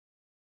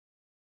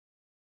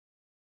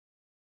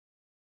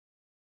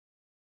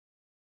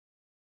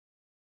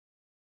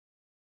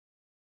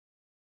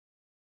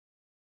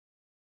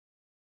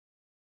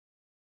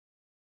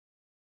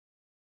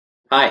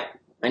Hi,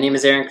 my name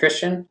is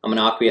Christian. I'm an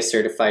Acquia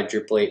certified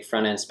Drupal 8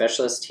 front-end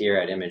specialist here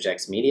at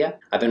ImageX Media.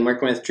 I've been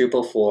working with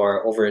Drupal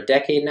for over a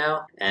decade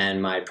now,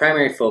 and my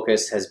primary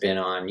focus has been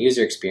on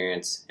user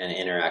experience and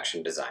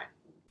interaction design.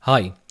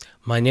 Hi,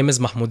 my name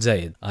is Mahmoud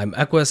Zayed. I'm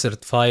Aqua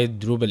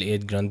certified Drupal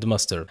 8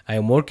 Grandmaster. I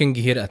am working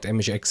here at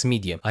ImageX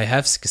Media. I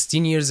have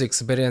 16 years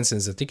experience in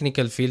the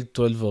technical field,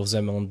 12 of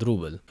them on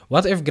Drupal.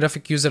 What if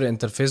graphic user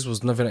interface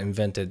was never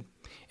invented?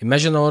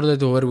 Imagine a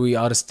world where we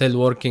are still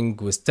working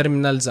with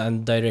terminals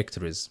and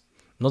directories.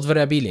 Not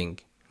very appealing.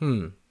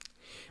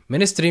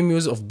 Mainstream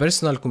use of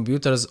personal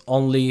computers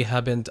only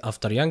happened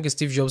after young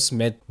Steve Jobs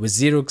met with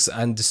Xerox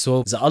and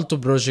saw the Alto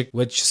project,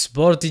 which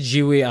supported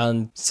GUI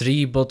and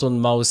 3-button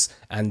mouse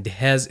and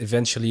has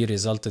eventually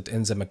resulted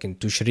in the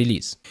Macintosh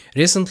release.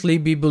 Recently,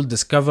 people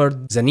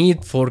discovered the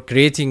need for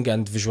creating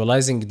and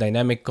visualizing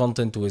dynamic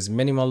content with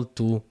minimal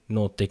to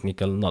no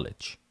technical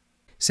knowledge.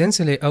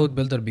 Since Layout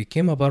Builder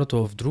became a part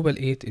of Drupal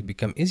 8, it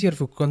became easier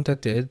for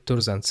content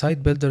editors and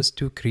site builders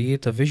to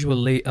create a visual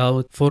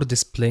layout for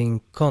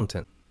displaying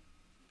content.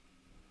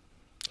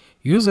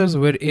 Users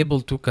were able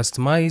to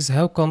customize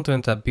how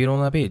content appears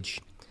on a page.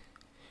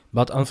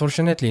 But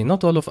unfortunately,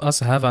 not all of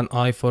us have an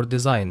eye for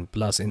design.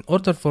 Plus, in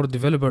order for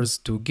developers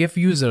to give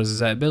users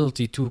the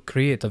ability to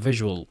create a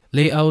visual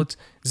layout,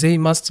 they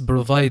must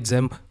provide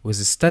them with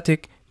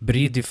static,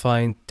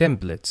 predefined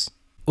templates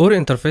or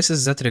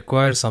interfaces that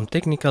require some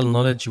technical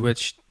knowledge,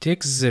 which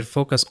takes their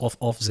focus off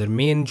of their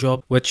main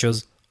job, which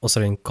is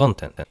authoring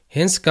content.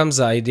 Hence comes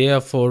the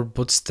idea for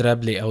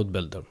Bootstrap Layout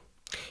Builder.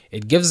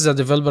 It gives the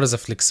developers the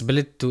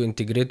flexibility to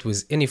integrate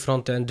with any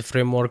front-end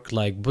framework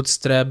like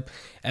Bootstrap,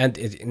 and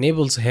it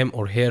enables him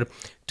or her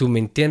to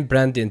maintain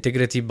brand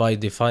integrity by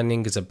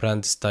defining the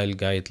brand style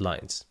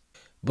guidelines.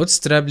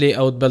 Bootstrap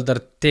Layout Builder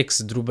takes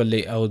Drupal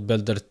Layout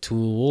Builder to a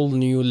whole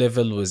new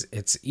level with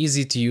its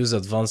easy-to-use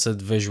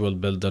advanced visual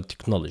builder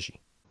technology.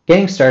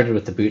 Getting started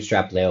with the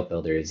Bootstrap Layout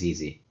Builder is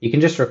easy. You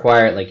can just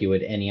require it like you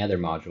would any other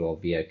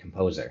module via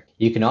Composer.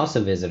 You can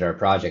also visit our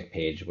project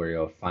page where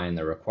you'll find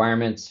the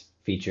requirements,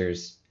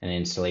 features, and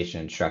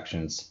installation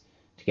instructions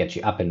to get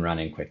you up and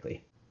running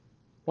quickly.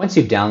 Once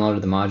you've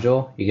downloaded the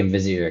module, you can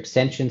visit your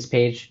extensions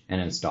page and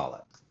install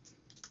it.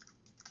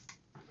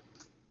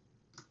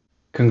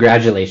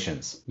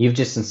 Congratulations, you've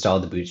just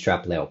installed the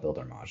Bootstrap Layout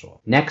Builder module.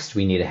 Next,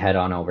 we need to head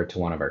on over to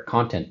one of our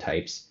content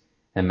types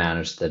and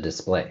manage the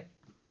display.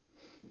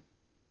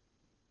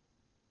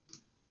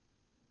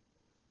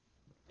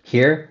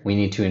 Here, we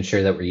need to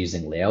ensure that we're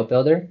using Layout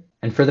Builder.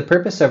 And for the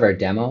purpose of our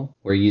demo,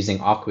 we're using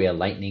Acquia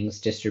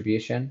Lightning's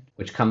distribution,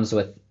 which comes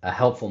with a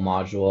helpful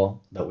module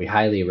that we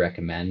highly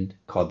recommend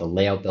called the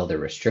Layout Builder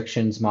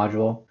Restrictions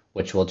module,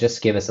 which will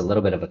just give us a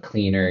little bit of a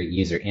cleaner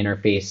user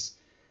interface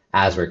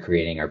as we're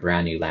creating our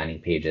brand new landing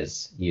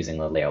pages using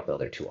the Layout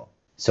Builder tool.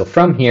 So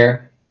from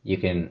here, you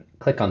can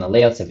click on the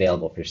layouts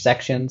available for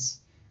sections.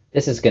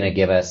 This is going to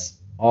give us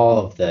all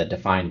of the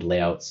defined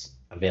layouts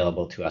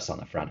available to us on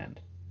the front end.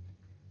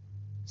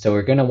 So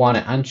we're going to want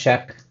to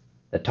uncheck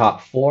the top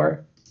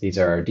 4, these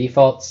are our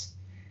defaults,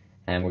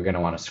 and we're going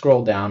to want to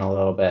scroll down a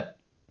little bit,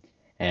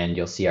 and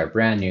you'll see our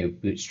brand new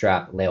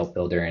Bootstrap Layout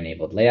Builder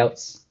enabled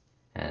layouts.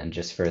 And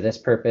just for this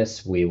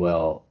purpose, we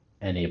will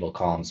enable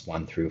columns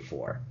 1 through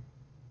 4.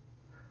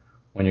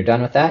 When you're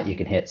done with that, you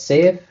can hit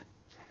save,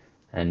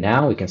 and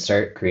now we can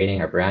start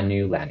creating our brand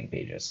new landing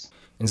pages.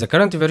 In the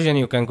current version,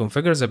 you can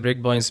configure the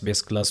breakpoints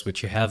base class,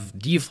 which you have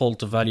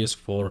default values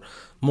for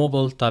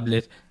mobile,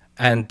 tablet,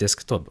 and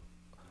desktop.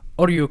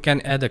 Or you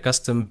can add a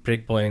custom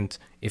breakpoint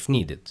if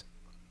needed.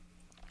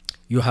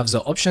 You have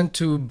the option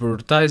to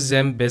prioritize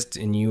them based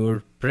on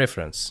your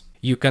preference.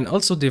 You can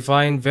also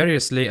define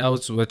various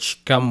layouts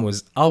which come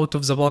with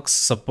out-of-the-box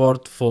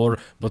support for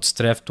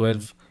Bootstrap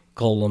 12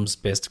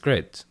 columns-based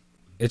grid.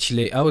 Each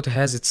layout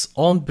has its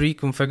own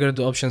pre-configured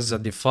options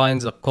that define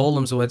the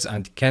columns width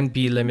and can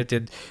be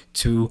limited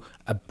to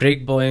a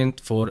breakpoint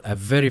for a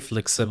very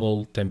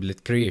flexible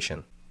template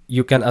creation.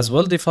 You can as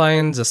well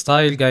define the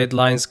style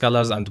guidelines,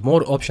 colors, and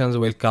more options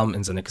will come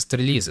in the next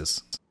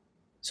releases.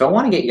 So I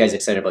want to get you guys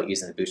excited about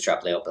using the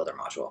Bootstrap Layout Builder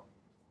module.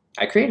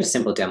 I created a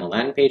simple demo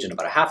landing page in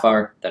about a half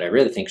hour that I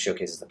really think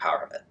showcases the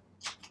power of it.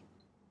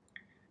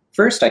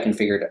 First, I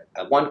configured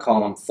a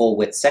 1-column full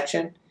width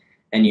section,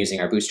 and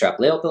using our Bootstrap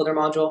Layout Builder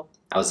module,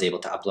 I was able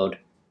to upload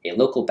a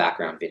local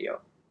background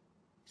video.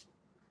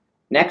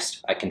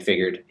 Next, I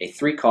configured a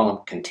 3-column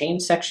contain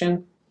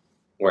section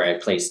where I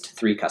placed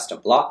 3 custom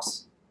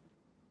blocks,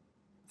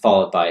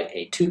 followed by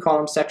a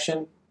 2-column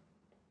section,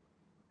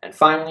 and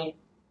finally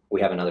we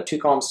have another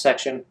 2-column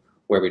section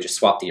where we just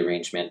swap the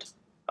arrangement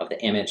of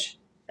the image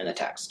and the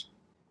text.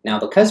 Now,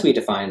 because we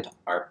defined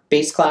our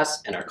base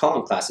class and our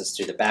column classes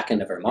through the back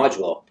end of our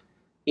module,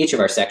 each of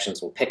our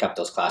sections will pick up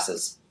those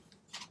classes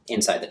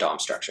inside the DOM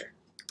structure.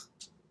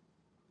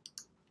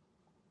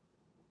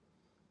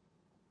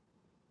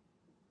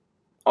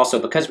 Also,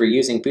 because we're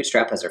using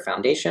Bootstrap as our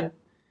foundation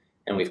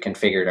and we've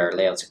configured our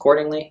layouts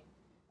accordingly,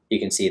 you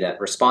can see that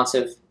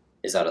responsive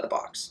is out of the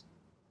box.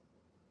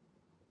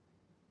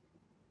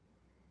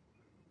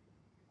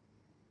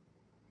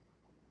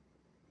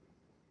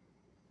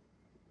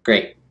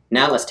 Great.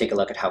 Now let's take a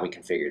look at how we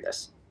configure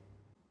this.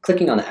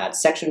 Clicking on the Add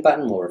Section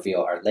button will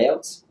reveal our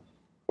layouts,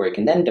 where you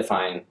can then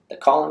define the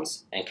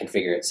columns and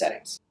configure its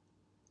settings.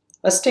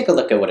 Let's take a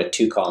look at what a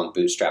 2-column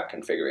bootstrap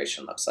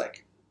configuration looks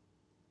like.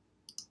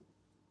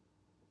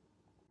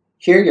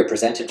 Here you're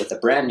presented with a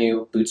brand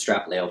new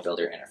Bootstrap Layout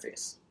Builder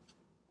interface.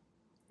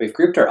 We've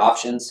grouped our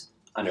options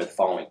under the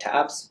following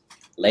tabs: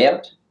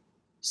 Layout,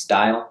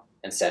 Style,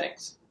 and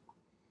Settings.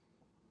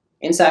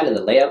 Inside of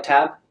the Layout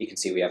tab, you can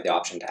see we have the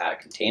option to add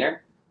a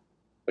container,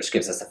 which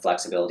gives us the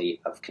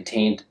flexibility of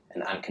contained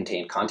and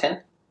uncontained content.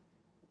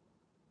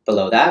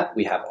 Below that,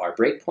 we have our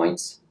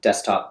breakpoints,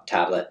 desktop,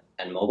 tablet,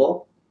 and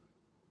mobile,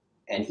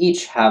 and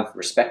each have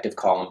respective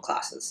column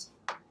classes.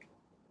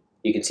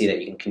 You can see that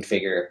you can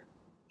configure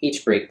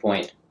each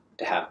breakpoint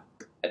to have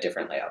a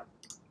different layout.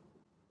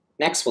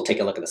 Next, we'll take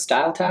a look at the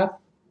Style tab.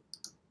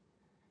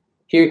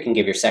 Here you can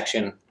give your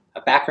section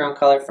a background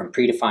color from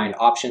predefined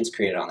options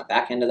created on the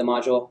back end of the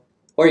module,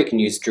 or you can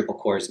use Drupal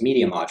Core's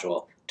Media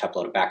module to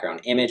upload a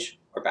background image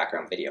or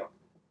background video.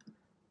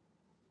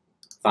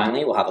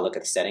 Finally, we'll have a look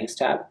at the Settings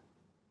tab.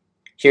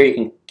 Here you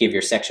can give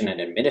your section an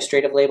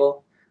administrative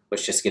label,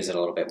 which just gives it a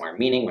little bit more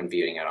meaning when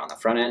viewing it on the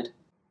front end.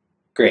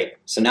 Great,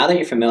 so now that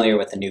you're familiar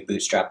with the new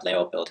Bootstrap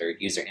Layout Builder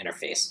user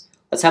interface,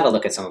 let's have a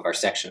look at some of our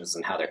sections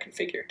and how they're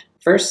configured.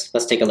 First,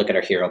 let's take a look at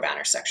our hero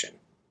banner section.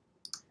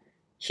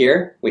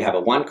 Here, we have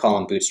a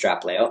 1-column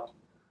Bootstrap layout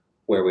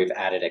where we've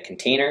added a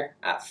container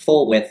at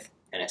full width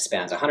and it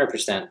spans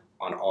 100%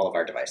 on all of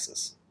our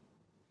devices.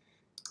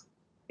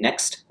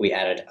 Next, we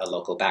added a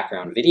local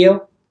background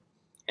video,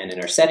 and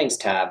in our Settings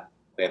tab,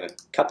 we have a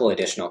couple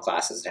additional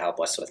classes to help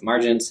us with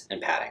margins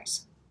and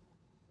paddings.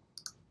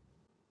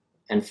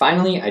 And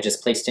finally, I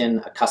just placed in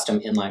a custom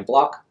inline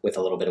block with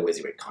a little bit of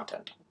WYSIWYG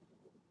content.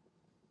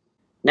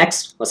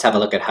 Next, let's have a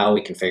look at how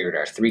we configured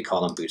our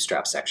 3-column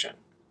Bootstrap section.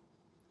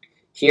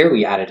 Here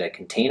we added a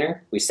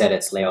container. We set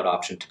its layout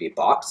option to be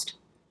boxed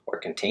or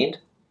contained.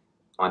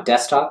 On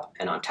desktop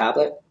and on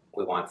tablet,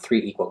 we want 3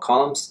 equal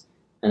columns.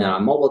 And then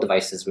on mobile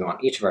devices, we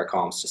want each of our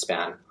columns to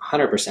span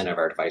 100% of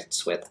our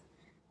device width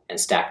and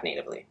stack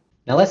natively.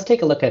 Now let's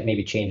take a look at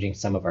maybe changing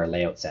some of our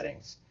layout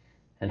settings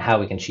and how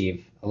we can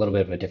achieve a little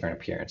bit of a different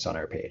appearance on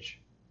our page.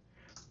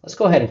 Let's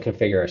go ahead and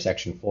configure our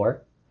section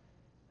 4.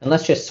 And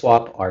let's just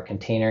swap our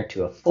container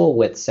to a full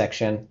width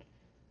section.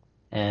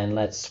 And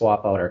let's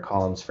swap out our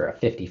columns for a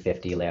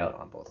 50-50 layout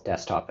on both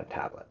desktop and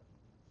tablet.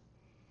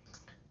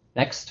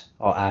 Next,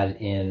 I'll add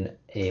in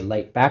a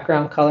light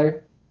background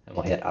color and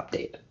we'll hit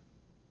update.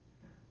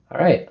 All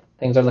right,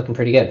 things are looking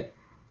pretty good.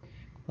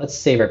 Let's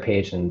save our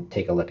page and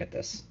take a look at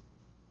this.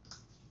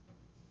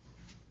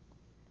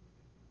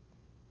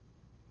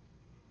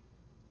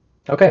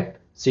 Okay,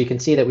 so you can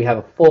see that we have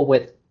a full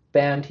width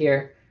band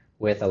here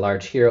with a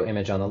large hero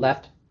image on the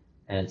left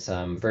and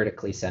some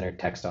vertically centered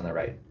text on the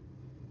right.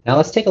 Now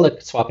let's take a look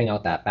at swapping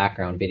out that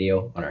background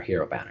video on our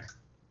hero banner.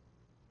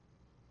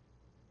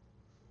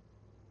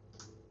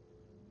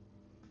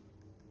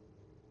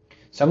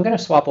 So I'm going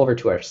to swap over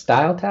to our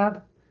Style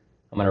tab.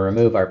 I'm going to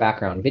remove our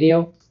background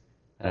video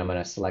and I'm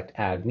going to select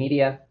Add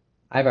Media.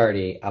 I've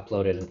already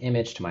uploaded an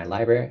image to my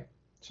library,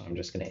 so I'm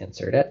just going to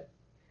insert it.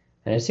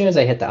 And as soon as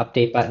I hit the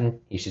update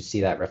button, you should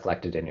see that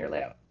reflected in your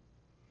layout.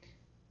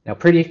 Now,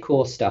 pretty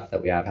cool stuff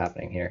that we have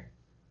happening here.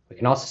 We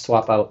can also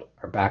swap out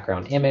our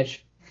background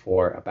image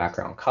for a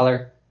background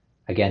color.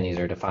 Again, these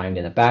are defined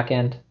in the back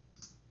end.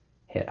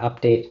 Hit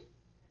update,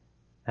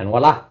 and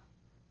voila!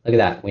 Look at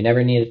that. We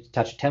never needed to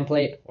touch a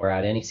template or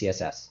add any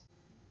CSS.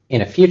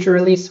 In a future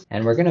release,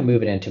 and we're going to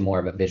move it into more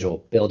of a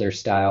visual builder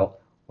style,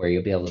 where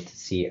you'll be able to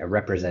see a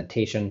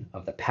representation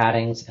of the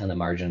paddings and the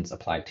margins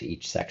applied to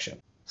each section.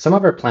 Some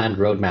of our planned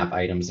roadmap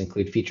items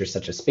include features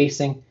such as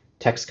spacing,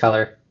 text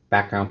color,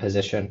 background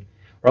position.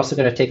 We're also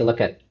going to take a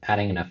look at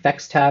adding an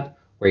effects tab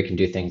where you can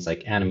do things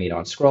like animate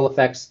on scroll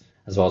effects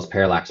as well as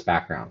parallax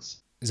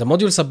backgrounds. The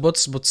module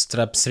supports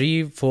Bootstrap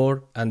 3,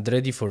 4, and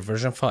ready for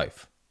version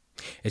 5.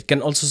 It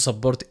can also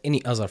support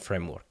any other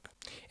framework.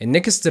 In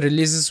next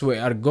releases, we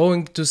are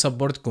going to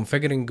support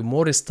configuring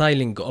more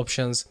styling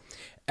options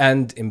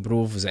and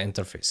improve the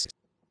interface.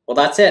 Well,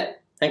 that's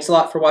it. Thanks a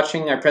lot for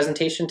watching our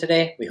presentation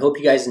today. We hope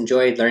you guys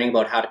enjoyed learning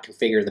about how to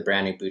configure the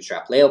brand new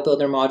Bootstrap Layout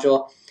Builder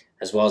module,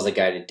 as well as the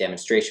guided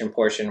demonstration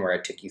portion where I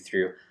took you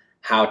through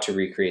how to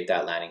recreate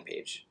that landing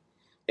page.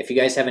 If you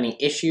guys have any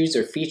issues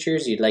or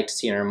features you'd like to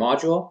see in our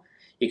module,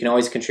 you can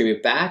always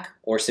contribute back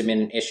or submit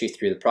an issue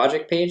through the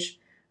project page.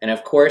 And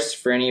of course,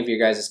 for any of your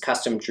guys'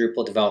 custom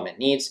Drupal development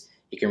needs,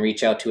 you can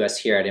reach out to us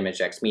here at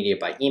ImageX Media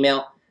by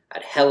email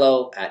at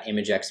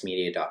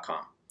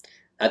hello@imagexmedia.com.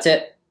 That's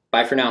it.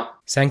 Bye for now.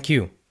 Thank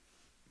you.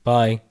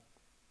 Bye.